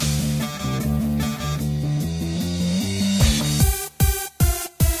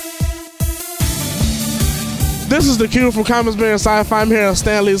This is the Q from Comics Bear and Sci-Fi. I'm here at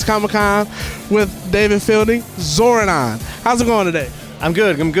Stan Lee's Comic Con with David Fielding, Zordon. How's it going today? I'm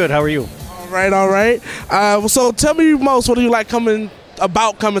good. How are you? All right. So tell me most, what do you like coming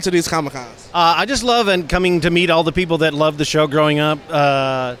to these Comic Cons? I just love coming to meet all the people that loved the show growing up,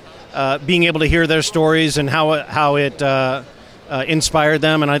 being able to hear their stories and how it inspired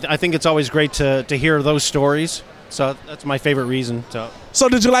them. And I think it's always great to hear those stories. So that's my favorite reason. So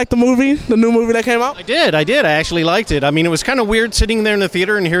did you like the movie, the new movie that came out? I did. I actually liked it. I mean, it was kind of weird sitting there in the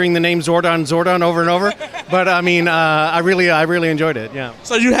theater and hearing the name Zordon over and over. But I mean, I really enjoyed it. Yeah.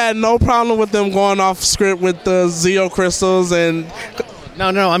 So you had no problem with them going off script with the Zeo crystals and?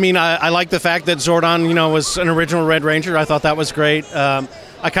 No. I mean, I like the fact that Zordon, was an original Red Ranger. I thought that was great. I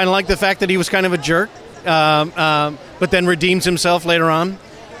kind of like the fact that he was kind of a jerk, but then redeems himself later on.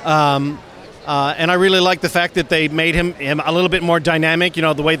 And I really like the fact that they made him a little bit more dynamic,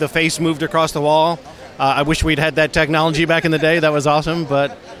 the way the face moved across the wall. I wish we'd had that technology back in the day. That was awesome.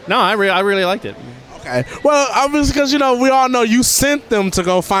 But, no, I really liked it. Okay. Well, obviously, because, we all know you sent them to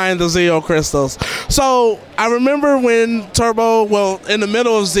go find the Zeo crystals. So I remember when in the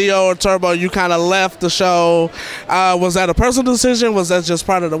middle of Zeo or Turbo, you kind of left the show. Was that a personal decision? Was that just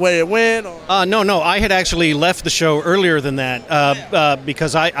part of the way it went? No. I had actually left the show earlier than that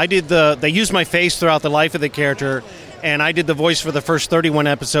because I did they used my face throughout the life of the character, and I did the voice for the first 31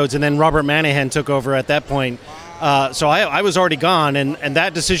 episodes, and then Robert Manahan took over at that point. So I was already gone, and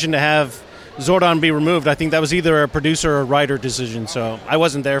that decision to have Zordon be removed, I think that was either a producer or writer decision, so I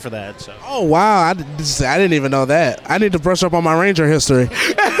wasn't there for that. So. Oh, wow. I didn't even know that. I need to brush up on my Ranger history.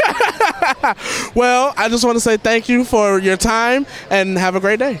 Well, I just want to say thank you for your time, and have a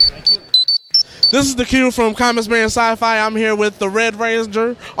great day. Thank you. This is the Q from Comics Bear and Sci-Fi. I'm here with the Red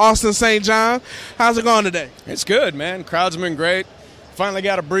Ranger, Austin St. John. How's it going today? It's good, man. Crowd's been great. Finally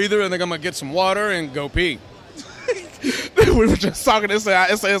got a breather. I think I'm going to get some water and go pee. We were just talking, it's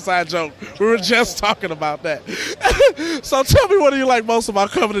an inside joke. We were just talking about that. So tell me, what do you like most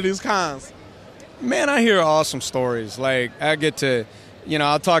about coming to these cons? Man, I hear awesome stories. Like, I get to,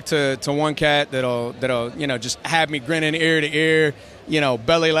 I'll talk to one cat that'll just have me grinning ear to ear,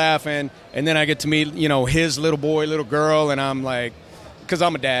 belly laughing, and then I get to meet, his little boy, little girl, and I'm like, because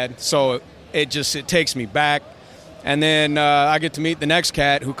I'm a dad, so it takes me back. And then I get to meet the next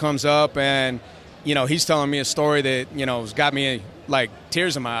cat who comes up and, he's telling me a story that, has got me, like,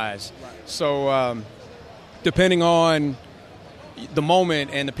 tears in my eyes. Right. So depending on the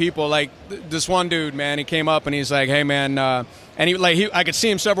moment and the people, like, this one dude, man, he came up and he's like, hey, man, and I could see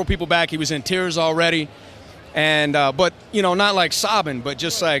him several people back. He was in tears already. And, but, not like sobbing, but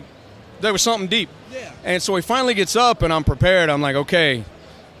just like there was something deep. Yeah. And so he finally gets up and I'm prepared. I'm like, okay,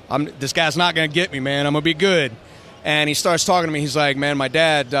 this guy's not going to get me, man. I'm going to be good. And he starts talking to me. He's like, man, my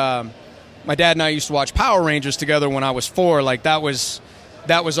dad and I used to watch Power Rangers together when I was 4. Like, that was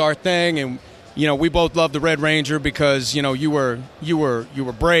our thing, and we both loved the Red Ranger because you were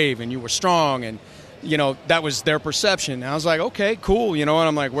brave and you were strong, and that was their perception. And I was like, okay, cool, and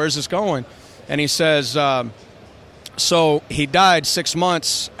I'm like, where's this going? And he says, so he died 6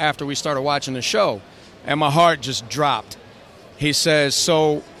 months after we started watching the show, and my heart just dropped. He says,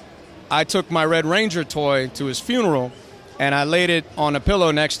 so I took my Red Ranger toy to his funeral, and I laid it on a pillow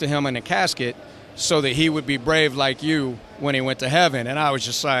next to him in a casket so that he would be brave like you when he went to heaven. And I was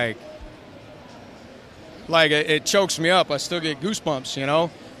just like it chokes me up. I still get goosebumps,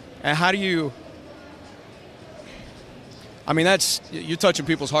 And how do you... I mean, you're touching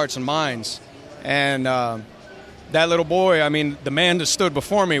people's hearts and minds. And that little boy, I mean, the man that stood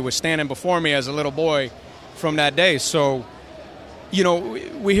before me was standing before me as a little boy from that day. So,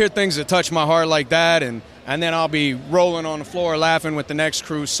 we hear things that touch my heart like that, and then I'll be rolling on the floor laughing with the next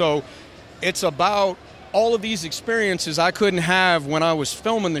crew. So it's about all of these experiences I couldn't have when I was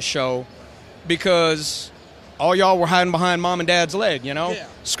filming the show because all y'all were hiding behind mom and dad's leg, Yeah.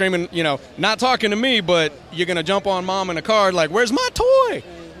 Screaming, not talking to me, but you're going to jump on mom in a car like, where's my toy?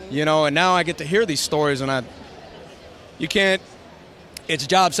 Mm-hmm. And now I get to hear these stories, and it's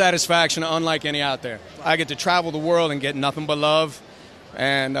job satisfaction unlike any out there. I get to travel the world and get nothing but love.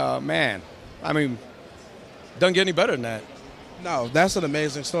 And, man, I mean... doesn't get any better than that. No, that's an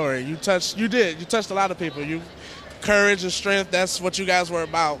amazing story. You touched a lot of people. Courage and strength, that's what you guys were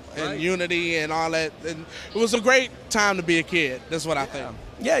about, and unity and all that. And it was a great time to be a kid. That's what I think.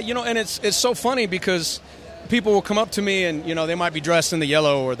 Yeah, and it's so funny because people will come up to me and, they might be dressed in the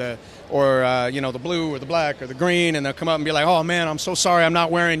yellow or the blue or the black or the green, and they'll come up and be like, oh, man, I'm so sorry I'm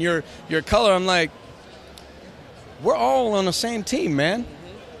not wearing your color. I'm like, we're all on the same team, man.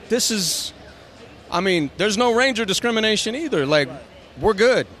 This is... I mean, there's no Ranger discrimination either. Like, we're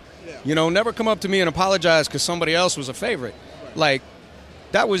good. Yeah. You know, never come up to me and apologize because somebody else was a favorite. Like,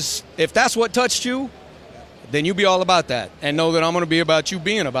 if that's what touched you, then you be all about that. And know that I'm going to be about you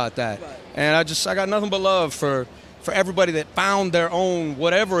being about that. Right. And I got nothing but love for everybody that found their own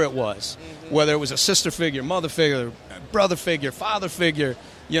whatever it was. Mm-hmm. Whether it was a sister figure, mother figure, brother figure, father figure,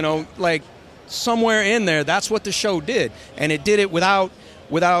 you know, like somewhere in there, that's what the show did. And it did it without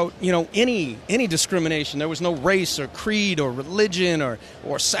you know any discrimination. There was no race or creed or religion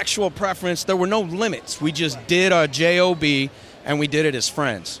or sexual preference. There were no limits. We just did our job, and we did it as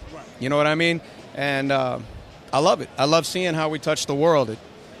friends. You know what I mean? And I love it. I love seeing how we touch the world. It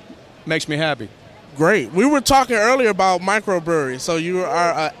makes me happy. Great. We were talking earlier about microbrewery, so you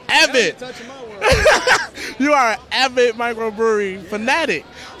are an avid you are an avid microbrewery fanatic.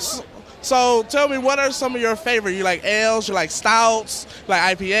 So tell me, what are some of your favorite? You like ales? You like stouts? You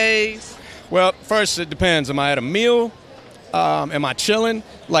like IPAs? Well, first it depends. Am I at a meal? Am I chilling?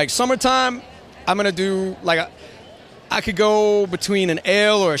 Like summertime, I'm gonna do like I could go between an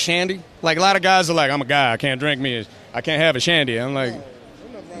ale or a shandy. Like a lot of guys are like, I'm a guy, I can't have a shandy. I'm like,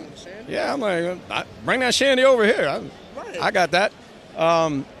 yeah, I'm like, bring that shandy over here. I got that.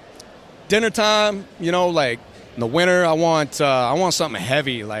 Dinner time, you know, like. In the winter, I want something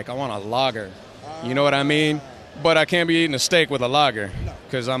heavy, like I want a lager. You know what I mean? But I can't be eating a steak with a lager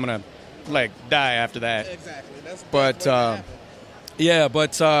because I'm gonna like die after that. Exactly. But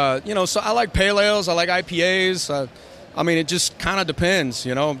you know, so I like pale ales, I like IPAs. I mean, it just kind of depends.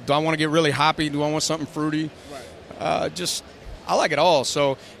 You know, do I want to get really hoppy? Do I want something fruity? Right. I like it all.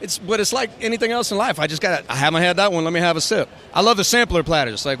 So but it's like anything else in life. I haven't had that one. Let me have a sip. I love the sampler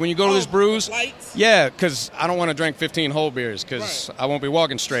platters. Like when you go to this brews, lights? Yeah, because I don't want to drink 15 whole beers because I won't be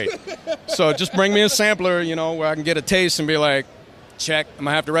walking straight. So just bring me a sampler, you know, where I can get a taste and be like, check. I'm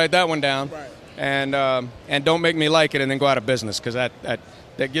gonna have to write that one down, right. And don't make me like it and then go out of business because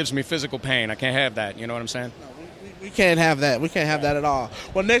that gives me physical pain. I can't have that. You know what I'm saying? No, we can't have that. We can't have that at all.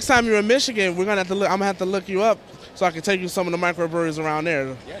 Well, next time you're in Michigan, I'm gonna have to look you up. So I can take you to some of the microbreweries around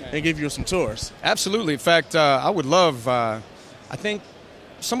there and give you some tours. Absolutely. In fact, I would love, I think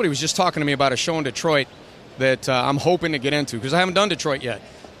somebody was just talking to me about a show in Detroit that I'm hoping to get into because I haven't done Detroit yet.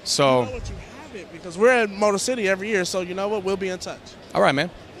 So, you know what, you haven't, because we're at Motor City every year, so you know what? We'll be in touch. All right, man.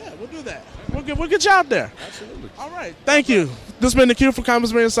 Yeah, we'll do that. We'll get you out there. Absolutely. All right. Thank you. This has been theCUBE from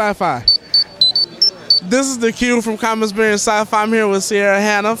Comics Beer and Sci-Fi. This is theCUBE from Comics Beer and Sci-Fi. I'm here with Sierra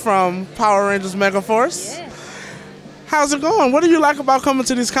Hanna from Power Rangers Megaforce. Yeah. How's it going? What do you like about coming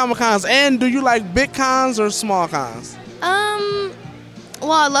to these Comic-Cons? And do you like big cons or small cons?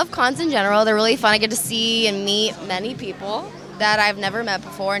 Well, I love cons in general. They're really fun. I get to see and meet many people that I've never met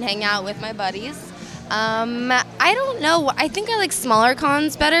before and hang out with my buddies. I don't know. I think I like smaller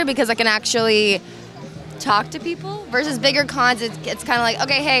cons better because I can actually talk to people versus bigger cons. It's kind of like,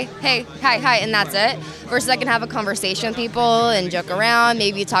 okay, hey, hi, and that's it. Versus I can have a conversation with people and joke around,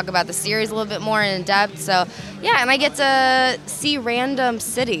 maybe talk about the series a little bit more in depth. So, yeah, and I get to see random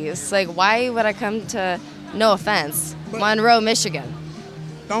cities. Like, why would I come to, no offense, Monroe, Michigan?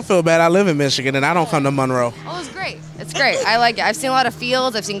 Don't feel bad. I live in Michigan, and I don't come to Monroe. Oh, it's great. It's great. I like it. I've seen a lot of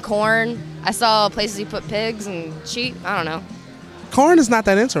fields. I've seen corn. I saw places you put pigs and sheep. I don't know. Corn is not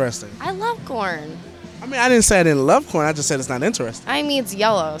that interesting. I love corn. I mean, I didn't say I didn't love corn. I just said it's not interesting. I mean, it's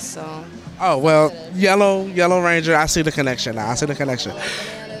yellow, so. Oh, well, Yellow Ranger, I see the connection now.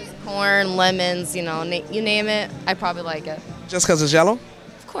 Bananas, corn, lemons, you know, you name it, I probably like it. Just because it's yellow?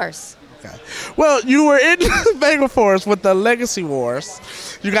 Of course. Okay. Well, you were in Megaforce with the Legacy Wars.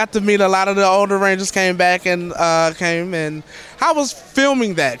 You got to meet a lot of the older Rangers came back and how was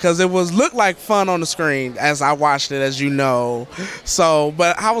filming that? Because it looked like fun on the screen as I watched it, as you know. So,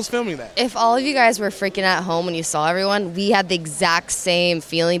 but how was filming that? If all of you guys were freaking at home when you saw everyone, we had the exact same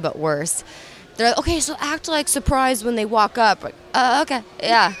feeling, but worse. They're like, okay, so act like surprised when they walk up. Like, okay,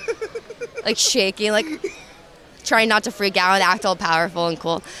 yeah. Like shaking, like trying not to freak out and act all powerful and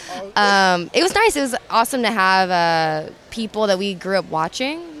cool. It was nice. It was awesome to have people that we grew up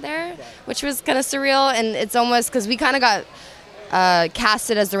watching there, which was kind of surreal. And it's almost because we kind of got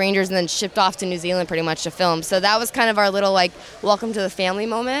casted as the Rangers and then shipped off to New Zealand pretty much to film. So that was kind of our little like welcome to the family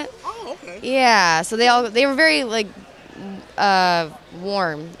moment. Oh, okay. Yeah. So they were very like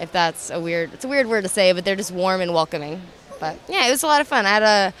warm, if that's it's a weird word to say, but they're just warm and welcoming. But yeah, it was a lot of fun. I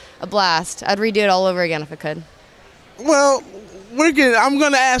had a blast. I'd redo it all over again if I could. Well, I'm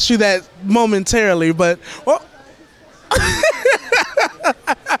going to ask you that momentarily, but why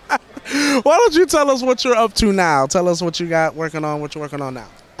don't you tell us what you're up to now? Tell us what you got working on, what you're working on now.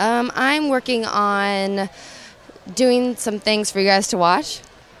 I'm working on doing some things for you guys to watch,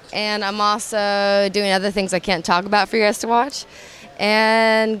 and I'm also doing other things I can't talk about for you guys to watch,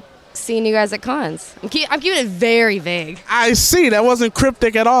 and seeing you guys at cons. I'm keeping it very vague. I see. That wasn't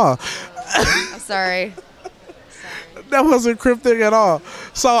cryptic at all. I'm sorry. That wasn't cryptic at all.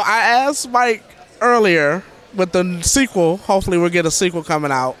 So I asked Mike earlier with the sequel. Hopefully we'll get a sequel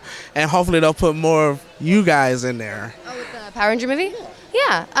coming out, and hopefully they'll put more of you guys in there. Oh, with the Power Ranger movie?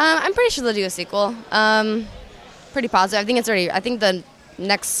 Yeah, I'm pretty sure they'll do a sequel. Pretty positive. I think the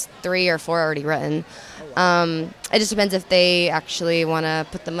next 3 or 4 are already written. It just depends if they actually want to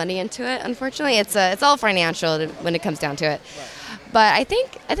put the money into it. Unfortunately, it's all financial when it comes down to it. But I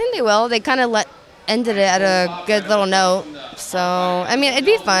think they will. They kind of ended it at a good little note. So I mean, it'd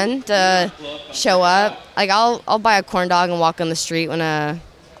be fun to show up. Like I'll buy a corn dog and walk on the street when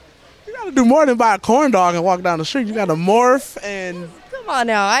You gotta do more than buy a corn dog and walk down the street. You gotta morph and. Come on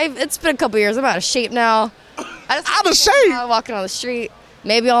now. It's been a couple years. I'm out of shape now. Out of shape? Walking on the street.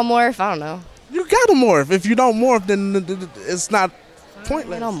 Maybe I'll morph. I don't know. You gotta morph. If you don't morph, then it's not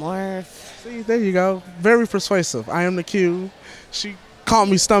pointless. I don't morph. See, there you go. Very persuasive. I am the Q. She called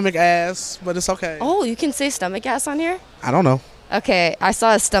me stomach ass, but it's okay. Oh, you can say stomach ass on here? I don't know. Okay, I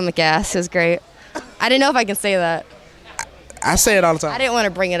saw his stomach ass. It was great. I didn't know if I can say that. I say it all the time. I didn't want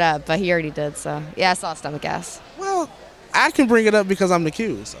to bring it up, but he already did. So yeah, I saw stomach ass. Well, I can bring it up because I'm the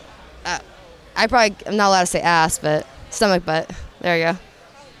Q. So. I'm not allowed to say ass, but stomach butt. There you go.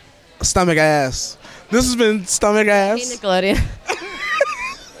 Stomach ass. This has been Stomach Hey, Ass. Nickelodeon.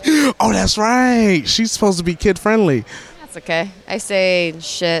 Oh, that's right. She's supposed to be kid friendly. That's okay. I say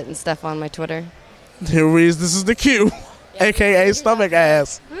shit and stuff on my Twitter. Here we is. This is the Q, aka Stomach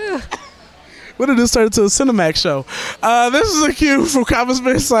Ass. When did this turn into a Cinemax show? This is a Q from Comics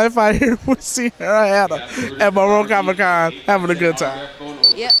Bear Sci-Fi here with Sierra Hannah at Monroe Comic Con, having a good time.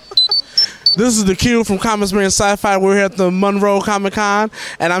 Yep. This is the Q from Comics Bear Sci-Fi. We're here at the Monroe Comic Con,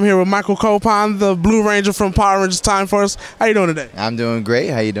 and I'm here with Michael Copon, the Blue Ranger from Power Rangers Time Force. How you doing today? I'm doing great.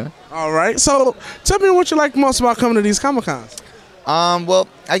 How you doing? All right. So tell me what you like most about coming to these Comic Cons. Well,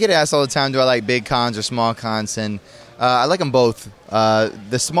 I get asked all the time, do I like big cons or small cons? And I like them both.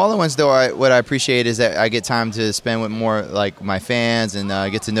 The smaller ones, though, what I appreciate is that I get time to spend with more like my fans and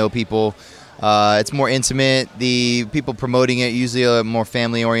get to know people. It's more intimate. The people promoting it usually are more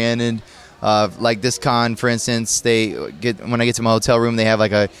family oriented. Like this con, for instance, when I get to my hotel room, they have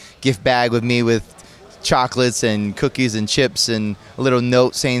like a gift bag with me with chocolates and cookies and chips and a little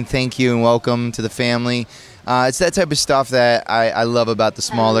note saying thank you and welcome to the family. It's that type of stuff that I love about the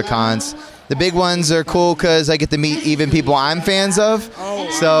smaller cons. The big ones are cool because I get to meet even people I'm fans of.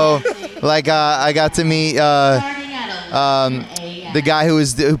 So, like, I got to meet the guy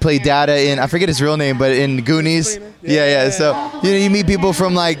who played Data in, I forget his real name, but in Goonies. Yeah. So you meet people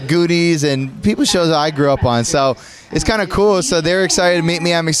from like Goonies and people shows that I grew up on. So it's kind of cool. So they're excited to meet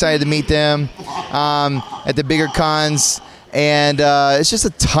me. I'm excited to meet them at the bigger cons. And it's just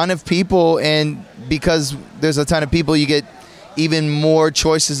a ton of people. And because there's a ton of people, you get even more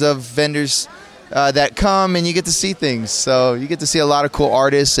choices of vendors that come, and you get to see things. So you get to see a lot of cool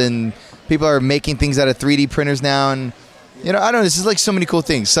artists, and people are making things out of 3D printers now. And I don't know. This is like so many cool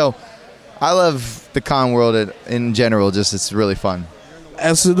things. So I love the con world in general. Just it's really fun.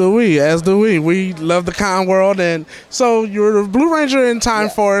 As do we. We love the con world. And so you're the Blue Ranger in Time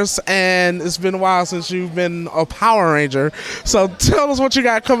Force, and it's been a while since you've been a Power Ranger. So tell us what you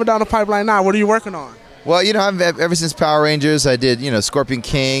got coming down the pipeline now. What are you working on? Well, ever since Power Rangers, I did, Scorpion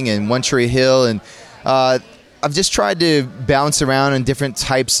King and One Tree Hill. And I've just tried to bounce around in different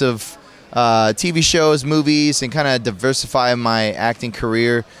types of TV shows, movies, and kind of diversify my acting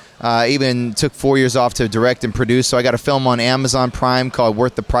career. Even took 4 years off to direct and produce. So I got a film on Amazon Prime called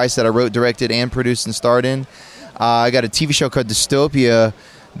Worth the Price that I wrote, directed, and produced and starred in. I got a TV show called Dystopia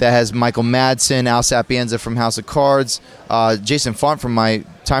that has Michael Madsen, Al Sapienza from House of Cards, Jason Font from my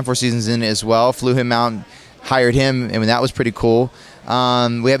Time Force seasons in it as well. Flew him out and hired him, and that was pretty cool.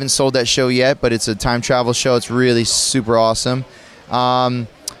 We haven't sold that show yet, but it's a time travel show. It's really super awesome. And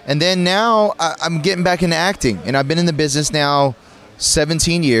then now I'm getting back into acting, and I've been in the business now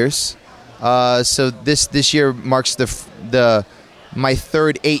 17 years. So this year marks my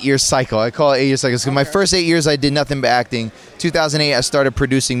third 8-year cycle. I call it 8-year cycles because my first 8 years I did nothing but acting. 2008 I started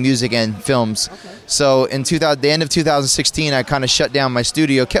producing music and films. So in the end of 2016 I kind of shut down my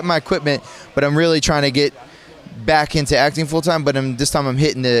studio, kept my equipment, but I'm really trying to get back into acting full time. But this time I'm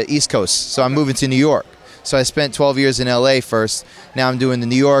hitting the East Coast, so I'm moving to New York. So I spent 12 years in LA first. Now I'm doing the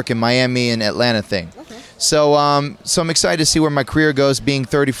New York and Miami and Atlanta thing. So I'm excited to see where my career goes. Being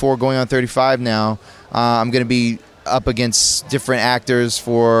 34, going on 35 now, I'm going to be up against different actors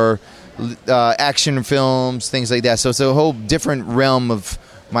for action films, things like that. So it's a whole different realm of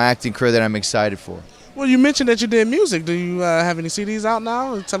my acting career that I'm excited for. Well, you mentioned that you did music. Do you have any CDs out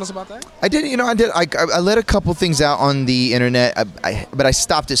now? Tell us about that. I did. I let a couple things out on the internet, but I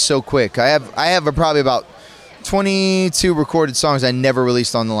stopped it so quick. I have probably about 22 recorded songs I never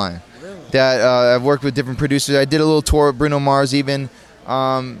released on the line. That I've worked with different producers. I did a little tour with Bruno Mars, even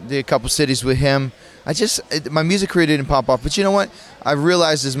did a couple cities with him. My music career didn't pop off, but you know what? I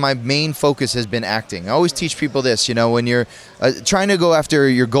realized is my main focus has been acting. I always teach people this, when you're trying to go after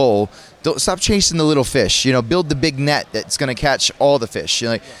your goal, don't stop chasing the little fish. Build the big net that's going to catch all the fish.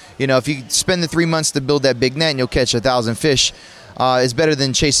 If you spend the 3 months to build that big net and you'll catch 1,000 fish, it's better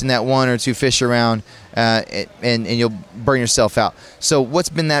than chasing that 1 or 2 fish around and you'll burn yourself out. So what's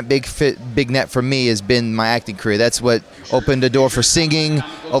been that big net for me has been my acting career. That's what opened the door for singing,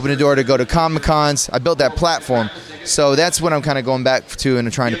 opened the door to go to Comic-Cons. I built that platform. So that's what I'm kind of going back to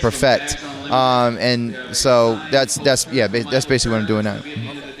and trying to perfect. And so that's basically what I'm doing now.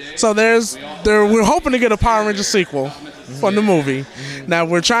 So we're hoping to get a Power Rangers sequel from the movie. Now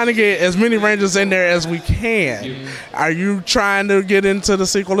we're trying to get as many Rangers in there as we can. Are you trying to get into the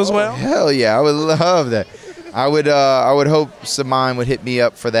sequel as well? Hell yeah, I would love that. I would hope Saman would hit me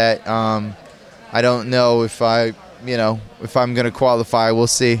up for that. I don't know if I'm gonna qualify. We'll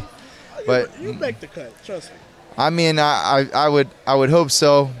see. But you make the cut, trust me. I mean, I would hope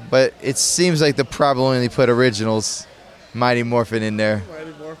so, but it seems like they probably only put originals, Mighty Morphin in there.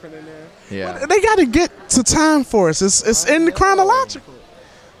 Mighty Morphin in there. Yeah. But they got to get to Time Force. It's in the chronological.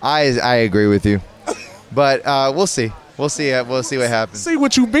 I agree with you, but we'll see. We'll see what happens. See,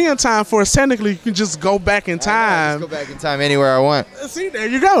 what you be in Time Force, technically you can just go back in time. Just go back in time anywhere I want. See, there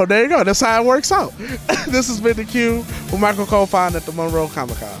you go. That's how it works out. This has been The Q with Michael Cole at the Monroe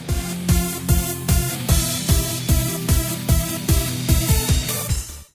Comic Con.